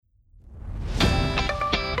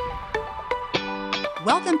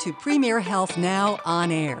Welcome to Premier Health Now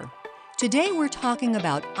on Air. Today we're talking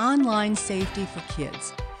about online safety for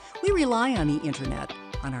kids. We rely on the internet,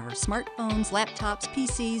 on our smartphones, laptops,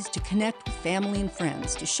 PCs to connect with family and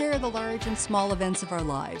friends, to share the large and small events of our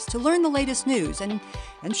lives, to learn the latest news and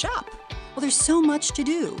shop. Well, there's so much to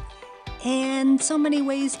do, and so many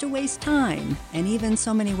ways to waste time, and even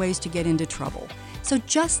so many ways to get into trouble. So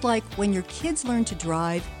just like when your kids learn to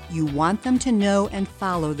drive, you want them to know and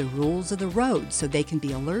follow the rules of the road so they can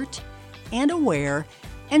be alert and aware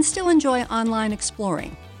and still enjoy online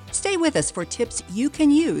exploring. Stay with us for tips you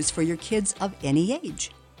can use for your kids of any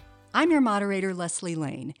age. I'm your moderator, Leslie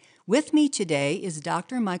Lane. With me today is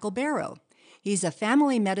Dr. Michael Barrow. He's a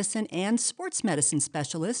family medicine and sports medicine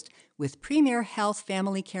specialist with Premier Health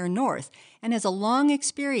Family Care North and has a long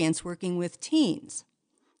experience working with teens.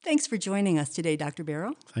 Thanks for joining us today, Dr.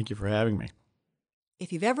 Barrow. Thank you for having me.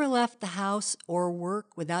 If you've ever left the house or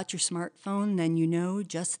work without your smartphone, then you know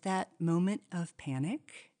just that moment of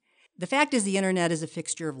panic. The fact is the internet is a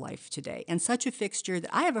fixture of life today, and such a fixture that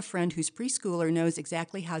I have a friend whose preschooler knows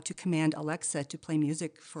exactly how to command Alexa to play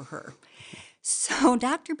music for her. So,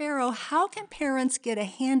 Dr. Barrow, how can parents get a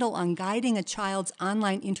handle on guiding a child's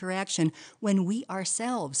online interaction when we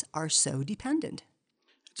ourselves are so dependent?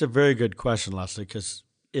 It's a very good question, Leslie, because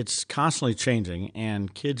it's constantly changing,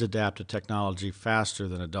 and kids adapt to technology faster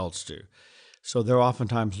than adults do. So they're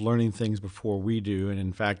oftentimes learning things before we do. And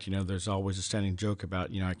in fact, there's always a standing joke about,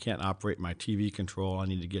 I can't operate my TV control. I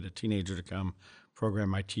need to get a teenager to come program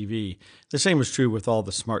my TV. The same is true with all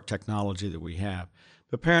the smart technology that we have.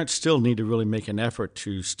 But parents still need to really make an effort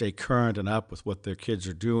to stay current and up with what their kids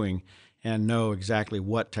are doing and know exactly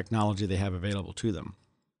what technology they have available to them.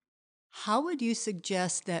 How would you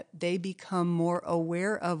suggest that they become more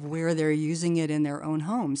aware of where they're using it in their own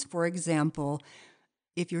homes? For example,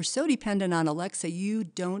 if you're so dependent on Alexa, you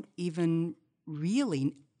don't even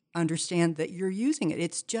really understand that you're using it.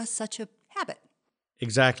 It's just such a habit.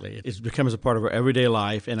 Exactly. It becomes a part of our everyday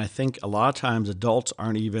life, and I think a lot of times adults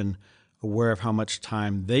aren't even aware of how much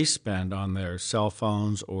time they spend on their cell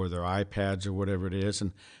phones or their iPads or whatever it is,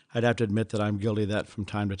 and I'd have to admit that I'm guilty of that from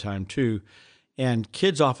time to time too. And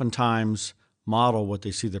kids oftentimes model what they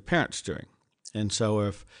see their parents doing. And so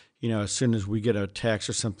if, as soon as we get a text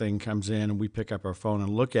or something comes in and we pick up our phone and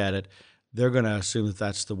look at it, they're going to assume that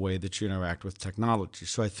that's the way that you interact with technology.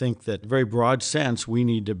 So I think that in a very broad sense, we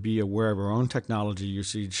need to be aware of our own technology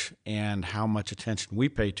usage and how much attention we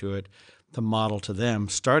pay to it to model to them,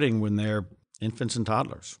 starting when they're infants and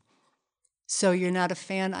toddlers. So you're not a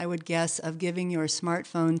fan, I would guess, of giving your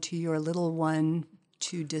smartphone to your little one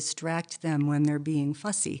to distract them when they're being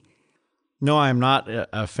fussy. No, I'm not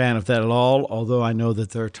a fan of that at all, although I know that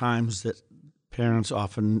there are times that parents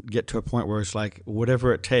often get to a point where it's like,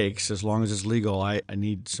 whatever it takes, as long as it's legal, I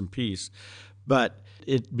need some peace. But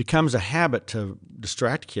it becomes a habit to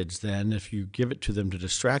distract kids then if you give it to them to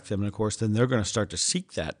distract them. And of course, then they're going to start to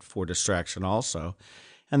seek that for distraction also.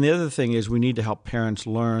 And the other thing is we need to help parents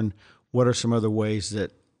learn what are some other ways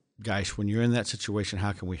that, gosh, when you're in that situation,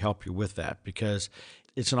 how can we help you with that? Because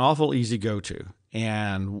it's an awful easy go-to.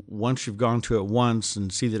 And once you've gone to it once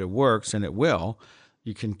and see that it works, and it will,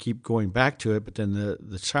 you can keep going back to it. But then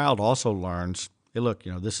the child also learns, hey, look,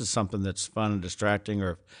 this is something that's fun and distracting,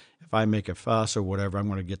 or if I make a fuss or whatever, I'm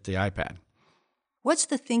going to get the iPad. What's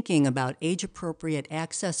the thinking about age-appropriate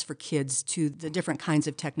access for kids to the different kinds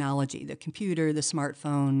of technology, the computer, the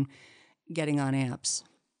smartphone, getting on apps?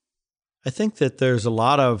 I think that there's a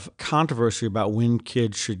lot of controversy about when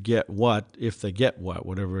kids should get what, if they get what,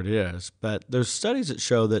 whatever it is. But there's studies that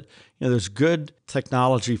show that there's good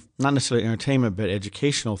technology, not necessarily entertainment, but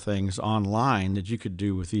educational things online that you could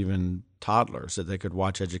do with even toddlers, that they could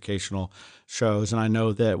watch educational shows. And I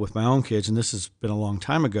know that with my own kids, and this has been a long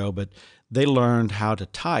time ago, but they learned how to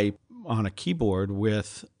type on a keyboard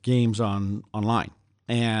with games online.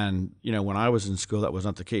 And, when I was in school, that was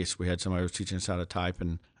not the case. We had somebody who was teaching us how to type,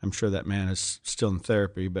 and I'm sure that man is still in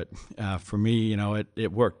therapy. But for me,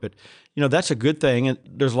 it worked. But, that's a good thing. And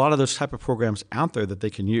there's a lot of those type of programs out there that they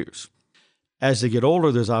can use. As they get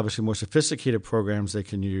older, there's obviously more sophisticated programs they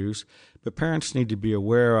can use. But parents need to be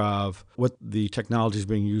aware of what the technology is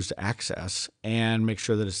being used to access and make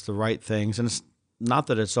sure that it's the right things. And it's not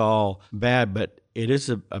that it's all bad, but it is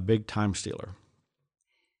a big time stealer.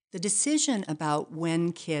 The decision about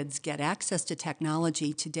when kids get access to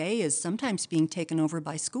technology today is sometimes being taken over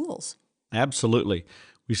by schools. Absolutely.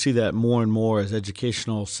 We see that more and more as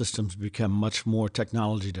educational systems become much more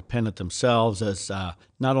technology dependent themselves as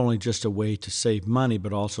not only just a way to save money,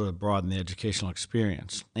 but also to broaden the educational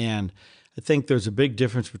experience. And I think there's a big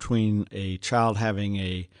difference between a child having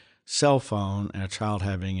a cell phone and a child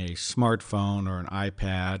having a smartphone or an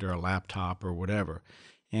iPad or a laptop or whatever.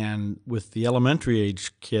 And with the elementary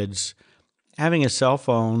age kids, having a cell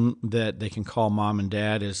phone that they can call mom and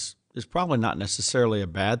dad is probably not necessarily a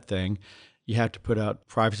bad thing. You have to put out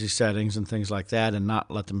privacy settings and things like that and not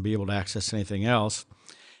let them be able to access anything else.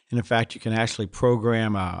 And in fact, you can actually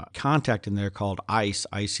program a contact in there called ICE,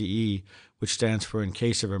 ICE, which stands for in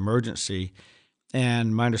case of emergency.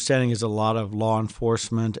 And my understanding is a lot of law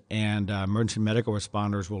enforcement and emergency medical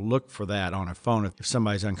responders will look for that on a phone. If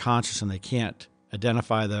somebody's unconscious and they can't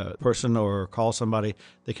identify the person or call somebody,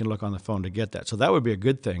 they can look on the phone to get that. So that would be a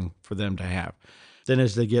good thing for them to have. Then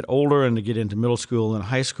as they get older and they get into middle school and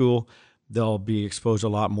high school, they'll be exposed a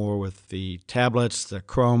lot more with the tablets, the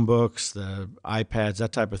Chromebooks, the iPads,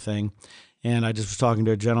 that type of thing. And I just was talking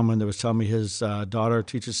to a gentleman that was telling me his daughter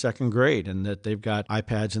teaches second grade and that they've got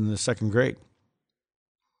iPads in the second grade.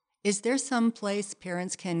 Is there some place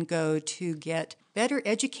parents can go to get better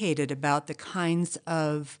educated about the kinds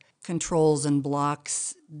of controls and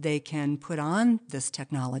blocks they can put on this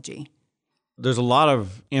technology? There's a lot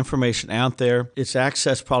of information out there. It's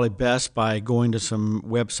accessed probably best by going to some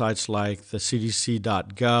websites like the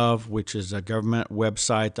cdc.gov, which is a government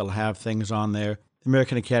website that'll have things on there. The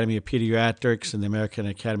American Academy of Pediatrics and the American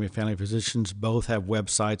Academy of Family Physicians both have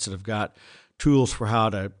websites that have got tools for how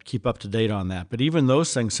to keep up to date on that. But even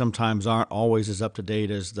those things sometimes aren't always as up to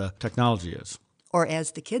date as the technology is. Or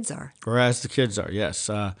as the kids are. Or as the kids are, yes.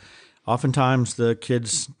 Oftentimes the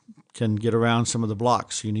kids can get around some of the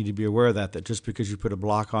blocks. You need to be aware of that just because you put a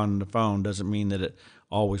block on the phone doesn't mean that it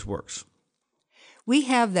always works. We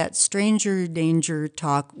have that stranger danger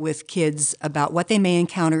talk with kids about what they may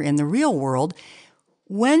encounter in the real world.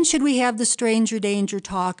 When should we have the stranger danger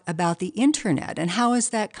talk about the internet, and how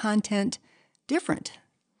is that content different?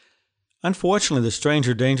 Unfortunately, the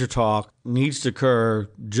stranger danger talk needs to occur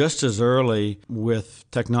just as early with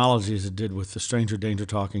technology as it did with the stranger danger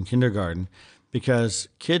talk in kindergarten, because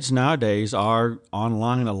kids nowadays are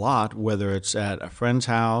online a lot, whether it's at a friend's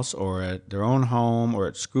house or at their own home or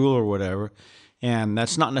at school or whatever, and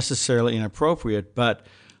that's not necessarily inappropriate, but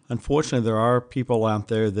unfortunately there are people out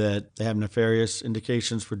there that they have nefarious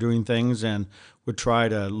indications for doing things and would try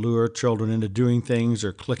to lure children into doing things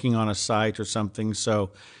or clicking on a site or something.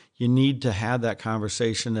 So you need to have that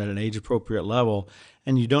conversation at an age-appropriate level,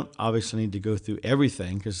 and you don't obviously need to go through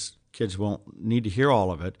everything because kids won't need to hear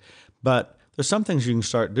all of it, but there's some things you can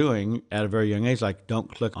start doing at a very young age, like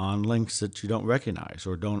don't click on links that you don't recognize,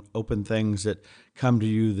 or don't open things that come to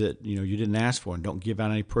you that you didn't ask for, and don't give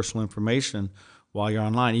out any personal information while you're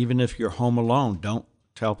online. Even if you're home alone, don't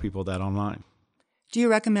tell people that online. Do you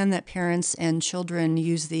recommend that parents and children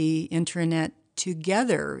use the internet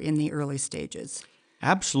together in the early stages?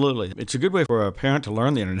 Absolutely. It's a good way for a parent to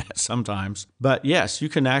learn the internet sometimes. But yes, you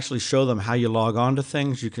can actually show them how you log on to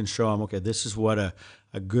things. You can show them, okay, this is what a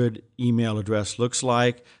good email address looks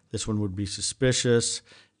like. This one would be suspicious.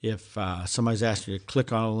 If somebody's asked you to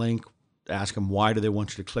click on a link, ask them why do they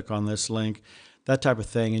want you to click on this link, that type of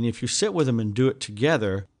thing. And if you sit with them and do it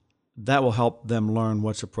together, that will help them learn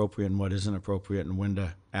what's appropriate and what isn't appropriate and when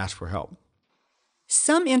to ask for help.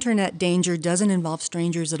 Some internet danger doesn't involve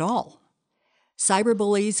strangers at all.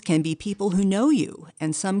 Cyberbullies can be people who know you,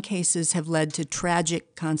 and some cases have led to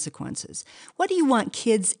tragic consequences. What do you want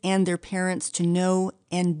kids and their parents to know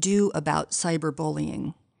and do about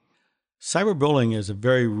cyberbullying? Cyberbullying is a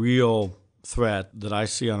very real threat that I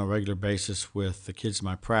see on a regular basis with the kids in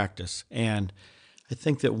my practice. And I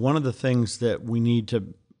think that one of the things that we need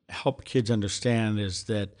to help kids understand is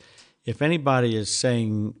that if anybody is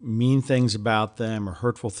saying mean things about them or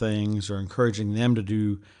hurtful things or encouraging them to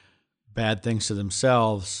do bad things to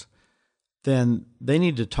themselves, then they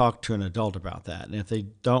need to talk to an adult about that. And if they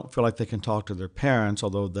don't feel like they can talk to their parents,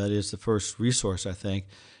 although that is the first resource, I think,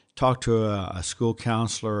 talk to a school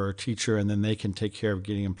counselor or a teacher, and then they can take care of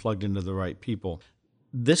getting them plugged into the right people.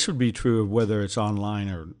 This would be true of whether it's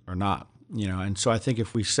online or not, And so I think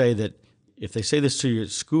if we say that if they say this to you at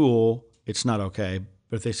school, it's not okay,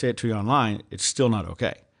 but if they say it to you online, it's still not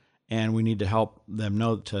okay. And we need to help them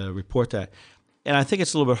know to report that. And I think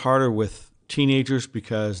it's a little bit harder with teenagers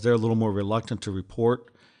because they're a little more reluctant to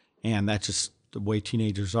report, and that's just the way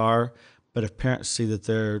teenagers are. But if parents see that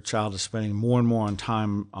their child is spending more and more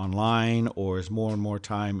time online or is more and more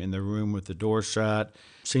time in their room with the door shut,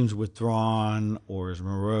 seems withdrawn or is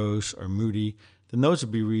morose or moody, then those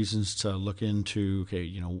would be reasons to look into,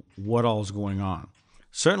 what all is going on.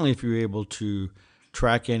 Certainly if you're able to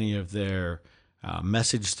track any of their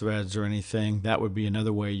message threads or anything, that would be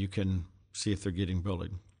another way you can see if they're getting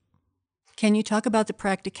bullied. Can you talk about the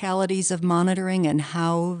practicalities of monitoring and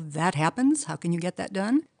how that happens? How can you get that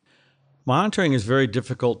done? Monitoring is very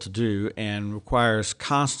difficult to do and requires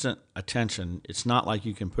constant attention. It's not like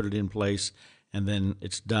you can put it in place and then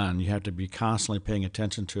it's done. You have to be constantly paying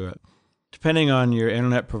attention to it. Depending on your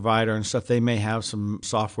internet provider and stuff, they may have some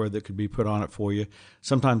software that could be put on it for you.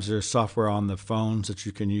 Sometimes there's software on the phones that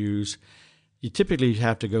you can use. You typically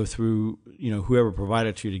have to go through, whoever provided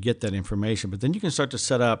it to you to get that information. But then you can start to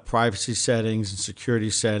set up privacy settings and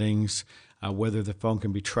security settings, whether the phone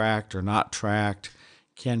can be tracked or not tracked.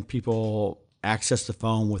 Can people access the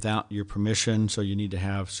phone without your permission? So you need to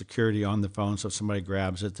have security on the phone so if somebody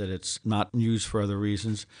grabs it, that it's not used for other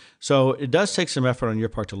reasons. So it does take some effort on your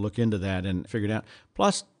part to look into that and figure it out.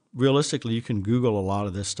 Plus, realistically, you can Google a lot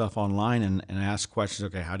of this stuff online and ask questions.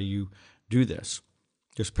 Okay, how do you do this?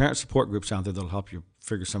 There's parent support groups out there that'll help you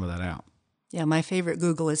figure some of that out. Yeah, my favorite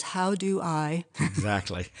Google is how do I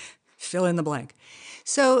Exactly. fill in the blank.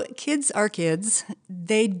 So kids are kids.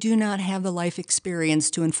 They do not have the life experience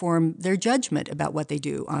to inform their judgment about what they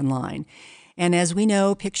do online. And as we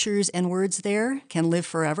know, pictures and words there can live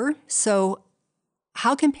forever. So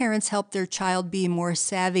how can parents help their child be more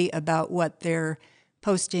savvy about what they're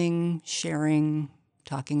posting, sharing,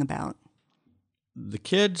 talking about? The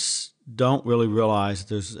kids don't really realize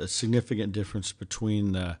there's a significant difference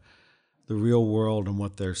between the real world and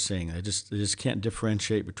what they're seeing. They just can't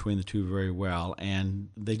differentiate between the two very well, and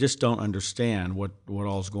they just don't understand what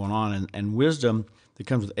all's going on. And wisdom that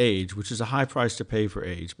comes with age, which is a high price to pay for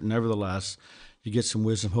age, but nevertheless, you get some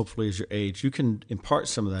wisdom hopefully as you age. You can impart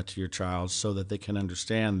some of that to your child so that they can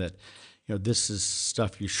understand that this is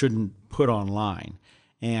stuff you shouldn't put online.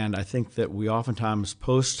 And I think that we oftentimes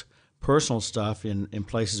post personal stuff in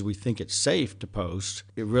places we think it's safe to post.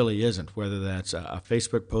 It really isn't, whether that's a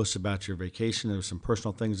Facebook post about your vacation, there's some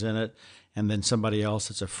personal things in it, and then somebody else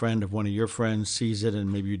that's a friend of one of your friends sees it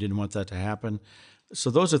and maybe you didn't want that to happen. So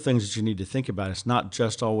those are things that you need to think about. It's not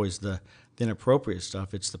just always the inappropriate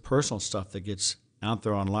stuff, it's the personal stuff that gets out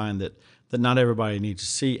there online that not everybody needs to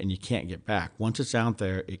see and you can't get back. Once it's out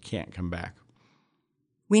there, it can't come back.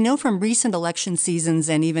 We know from recent election seasons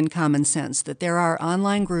and even common sense that there are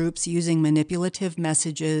online groups using manipulative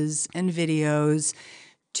messages and videos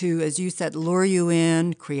to, as you said, lure you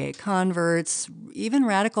in, create converts, even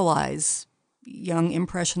radicalize young,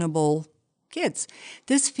 impressionable kids.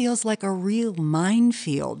 This feels like a real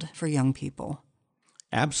minefield for young people.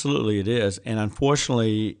 Absolutely it is. And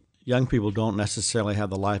unfortunately, young people don't necessarily have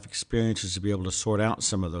the life experiences to be able to sort out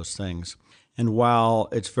some of those things. And while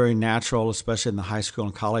it's very natural, especially in the high school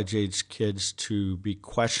and college age kids, to be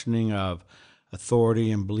questioning of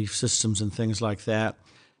authority and belief systems and things like that,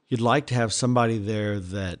 you'd like to have somebody there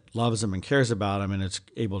that loves them and cares about them and is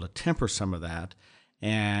able to temper some of that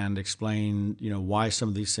and explain, why some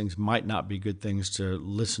of these things might not be good things to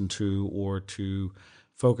listen to or to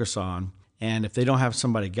focus on. And if they don't have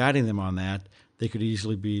somebody guiding them on that, they could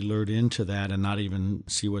easily be lured into that and not even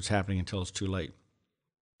see what's happening until it's too late.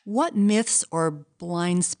 What myths or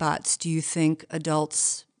blind spots do you think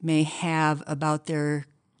adults may have about their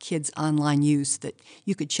kids' online use that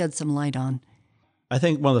you could shed some light on? I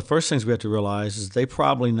think one of the first things we have to realize is they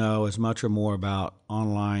probably know as much or more about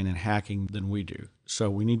online and hacking than we do. So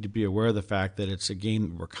we need to be aware of the fact that it's a game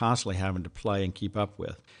that we're constantly having to play and keep up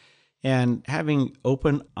with. And having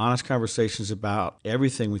open, honest conversations about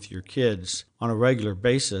everything with your kids on a regular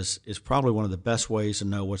basis is probably one of the best ways to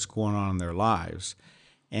know what's going on in their lives.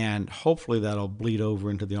 And hopefully that'll bleed over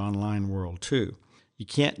into the online world too. You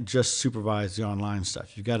can't just supervise the online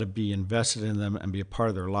stuff. You've got to be invested in them and be a part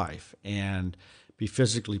of their life and be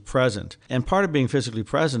physically present. And part of being physically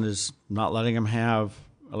present is not letting them have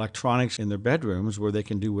electronics in their bedrooms where they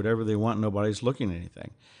can do whatever they want and nobody's looking at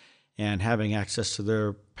anything. And having access to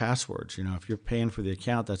their passwords. If you're paying for the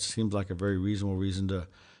account, that seems like a very reasonable reason to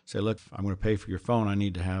say, look, I'm going to pay for your phone. I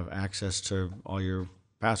need to have access to all your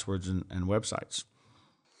passwords and websites.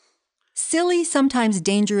 Silly, sometimes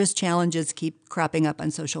dangerous challenges keep cropping up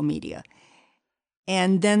on social media.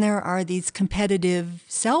 And then there are these competitive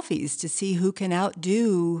selfies to see who can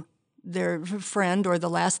outdo their friend or the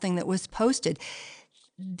last thing that was posted.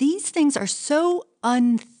 These things are so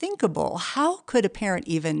unthinkable. How could a parent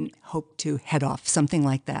even hope to head off something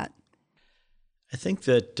like that? I think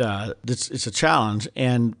that it's a challenge,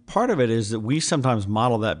 and part of it is that we sometimes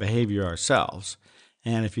model that behavior ourselves.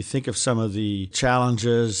 And if you think of some of the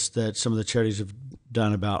challenges that some of the charities have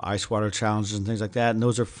done about ice water challenges and things like that, and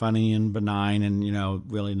those are funny and benign and,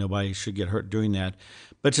 really nobody should get hurt doing that.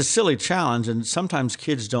 But it's a silly challenge, and sometimes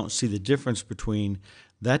kids don't see the difference between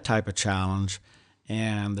that type of challenge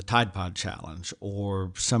and the Tide Pod Challenge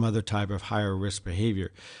or some other type of higher risk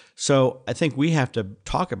behavior. So I think we have to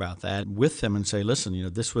talk about that with them and say,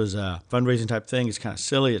 listen, this was a fundraising type thing. It's kind of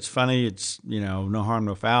silly. It's funny. It's, no harm,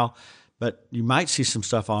 no foul. But you might see some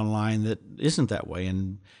stuff online that isn't that way.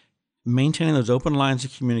 And maintaining those open lines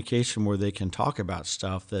of communication where they can talk about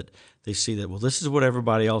stuff that they see that, well, this is what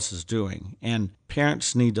everybody else is doing. And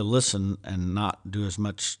parents need to listen and not do as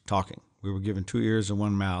much talking. We were given 2 ears and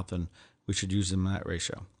 1 mouth, and we should use them in that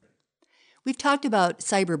ratio. We've talked about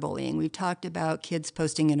cyberbullying. We've talked about kids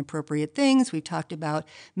posting inappropriate things. We've talked about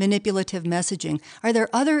manipulative messaging. Are there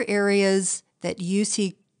other areas that you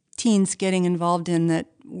see teens getting involved in that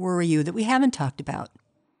worry you that we haven't talked about?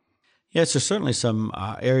 Yes, there's certainly some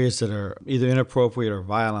areas that are either inappropriate or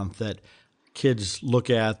violent that kids look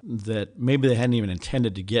at that maybe they hadn't even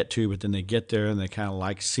intended to get to, but then they get there and they kind of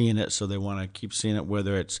like seeing it, so they want to keep seeing it,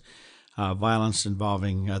 whether it's violence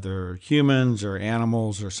involving other humans or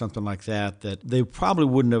animals or something like that they probably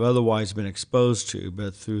wouldn't have otherwise been exposed to,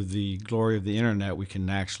 but through the glory of the internet, we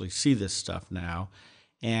can actually see this stuff now.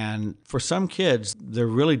 And for some kids, they're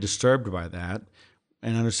really disturbed by that,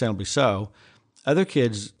 and understandably so. Other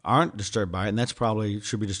kids aren't disturbed by it, and that's probably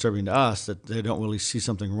should be disturbing to us that they don't really see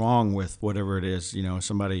something wrong with whatever it is,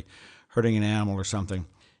 somebody hurting an animal or something.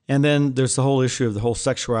 And then there's the whole issue of the whole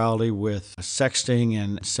sexuality with sexting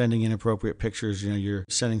and sending inappropriate pictures. You're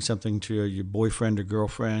sending something to your boyfriend or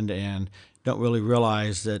girlfriend and don't really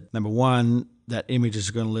realize that, number one, that image is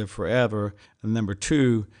going to live forever, and number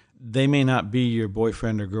two, they may not be your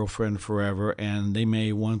boyfriend or girlfriend forever, and they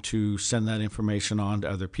may want to send that information on to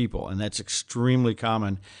other people. And that's extremely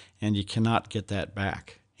common, and you cannot get that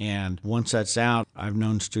back. And once that's out, I've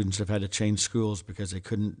known students have had to change schools because they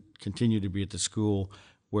couldn't continue to be at the school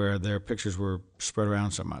where their pictures were spread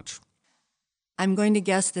around so much. I'm going to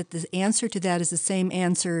guess that the answer to that is the same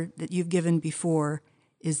answer that you've given before,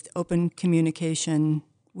 is open communication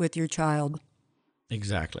with your child.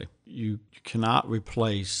 Exactly. You cannot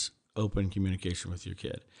replace open communication with your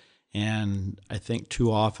kid. And I think too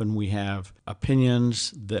often we have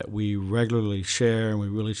opinions that we regularly share, and we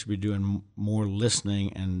really should be doing more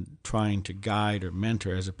listening and trying to guide or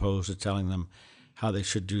mentor as opposed to telling them how they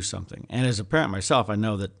should do something. And as a parent myself, I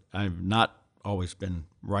know that I've not always been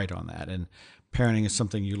right on that. And parenting is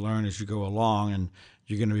something you learn as you go along, and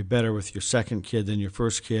you're going to be better with your second kid than your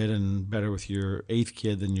first kid, and better with your 8th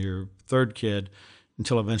kid than your 3rd kid,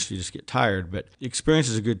 until eventually you just get tired. But experience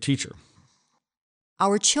is a good teacher.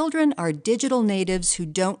 Our children are digital natives who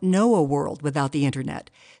don't know a world without the internet.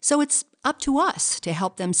 So it's up to us to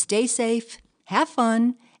help them stay safe, have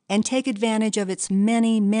fun, and take advantage of its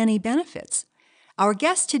many, many benefits. Our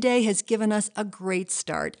guest today has given us a great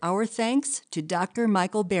start. Our thanks to Dr.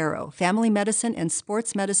 Michael Barrow, family medicine and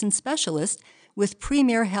sports medicine specialist with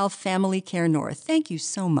Premier Health Family Care North. Thank you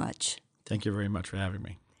so much. Thank you very much for having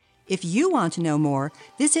me. If you want to know more,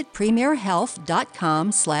 visit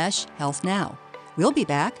premierhealth.com/healthnow. We'll be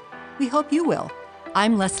back. We hope you will.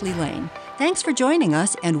 I'm Leslie Lane. Thanks for joining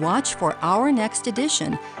us, and watch for our next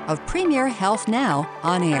edition of Premier Health Now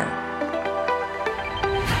on air.